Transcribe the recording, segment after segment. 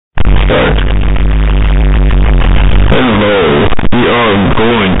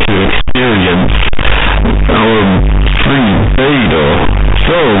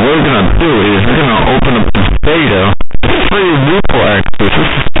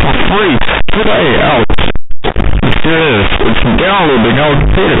today. Ouch. Here it is. It's downloading our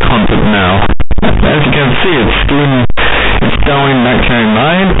data content now. As you can see, it's down in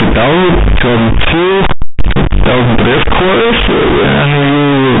 1999, 2002, 2003, of course, and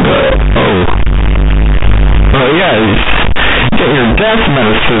yeah, you get your gas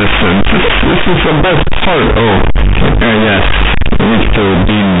medicine. This is the best part. Yes. It needs to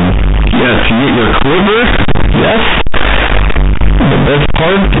be, yes, you get your quiver, yes. The best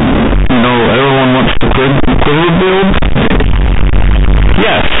part, everyone wants the quiver build.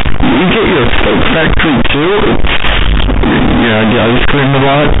 Yes, you get your steak factory too. I get ice cream a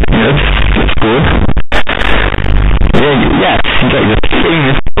lot. Yes, it's good. Yes, you got your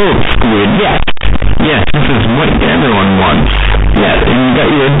famous old squid. Yes, this is what everyone wants. Yes, and you got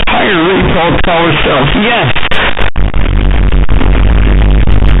your entire retail tower self. Yes.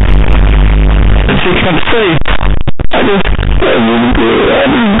 As you can see, I just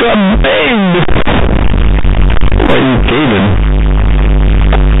got banged.